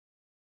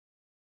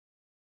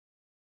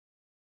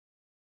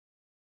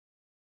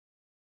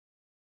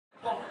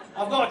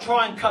I've got to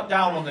try and cut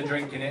down on the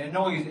drinking. It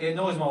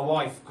annoys my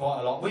wife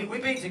quite a lot.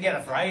 We've been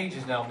together for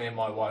ages now, me and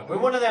my wife. We're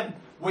one of them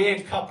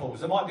weird couples.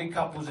 There might be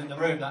couples in the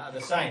room that are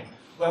the same.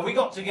 Where we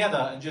got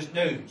together and just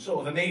knew,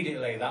 sort of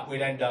immediately, that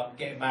we'd end up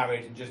getting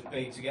married and just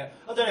be together.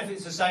 I don't know if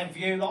it's the same for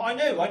you. Like,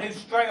 I knew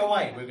straight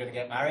away we were going to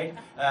get married.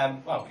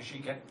 Well, because she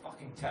kept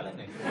fucking telling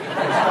me.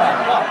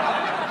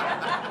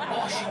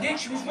 Oh, she did.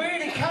 She was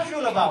really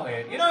casual about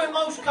it. You know, in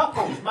most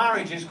couples,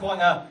 marriage is quite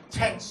a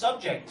tense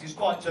subject. It's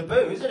quite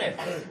taboo, isn't it?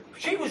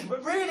 She was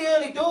really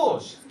early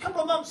doors. A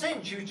couple of months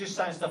in, she was just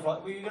saying stuff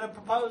like, "Were you going to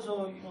propose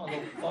or you might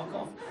as well fuck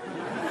off?"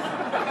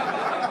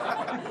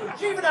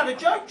 She even had a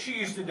joke she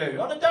used to do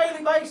on a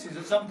daily basis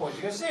at some point.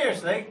 She goes,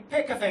 "Seriously,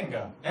 pick a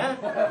finger, yeah?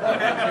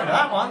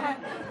 That one.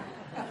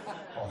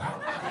 Or that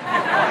one."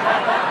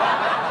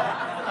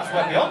 That's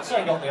where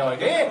Beyonce got the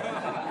idea.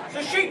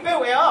 So she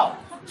built it up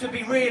to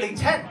be really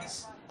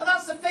tense. And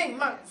that's the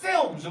thing,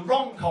 films and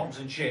rom-coms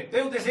and shit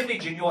build this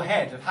image in your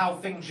head of how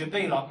things should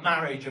be, like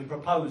marriage and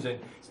proposing.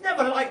 It's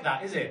never like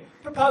that, is it?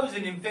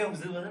 Proposing in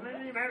films, it wasn't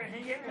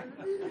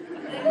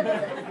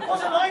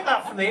like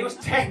that for me, it was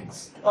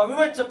tense. Like, we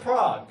went to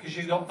Prague, because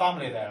she's got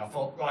family there. I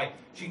thought, right,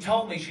 she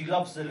told me she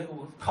loves the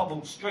little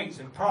cobbled streets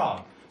in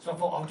Prague. So I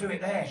thought, I'll do it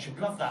there, she'd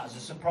love that as a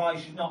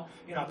surprise, she's not,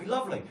 you know, it'd be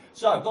lovely.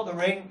 So I got the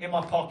ring in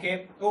my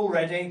pocket, all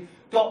ready,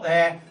 got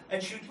there,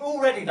 and she was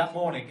already that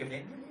morning giving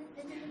it.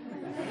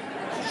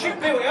 So she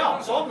built it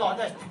up, so I'm like,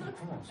 let's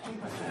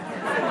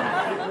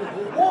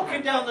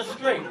walking down the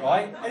street,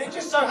 right? And it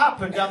just so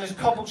happened down this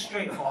cobbled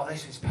street, I thought, oh,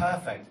 this is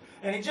perfect.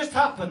 And it just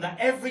happened that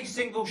every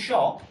single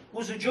shop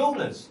was a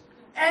jeweller's.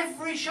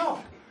 Every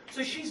shop.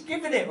 So she's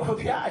giving it all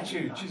the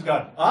attitude. She's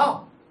going,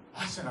 oh,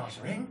 that's a nice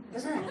ring,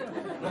 isn't it?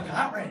 Look at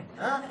that ring,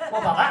 huh?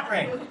 What about that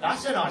ring?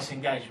 That's a nice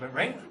engagement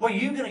ring. When are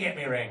you going to get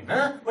me a ring,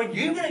 huh? When are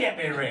you going to get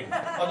me a ring?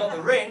 I got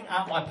the ring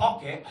out my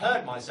pocket,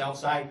 heard myself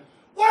say,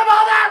 what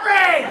about that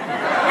ring?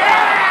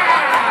 Yeah!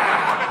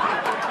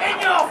 In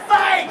your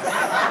face!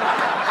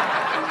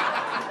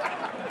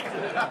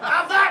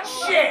 Have that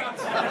shit!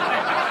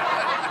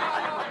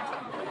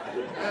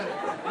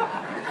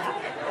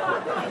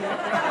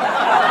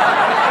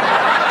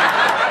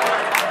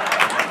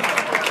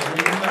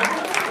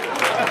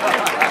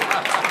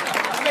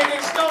 I mean,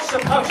 it's not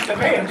supposed to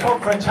be a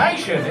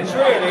confrontation, it's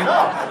really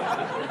not.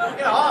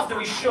 You know, after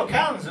we shook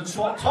hands and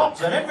swapped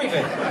tops and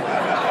everything.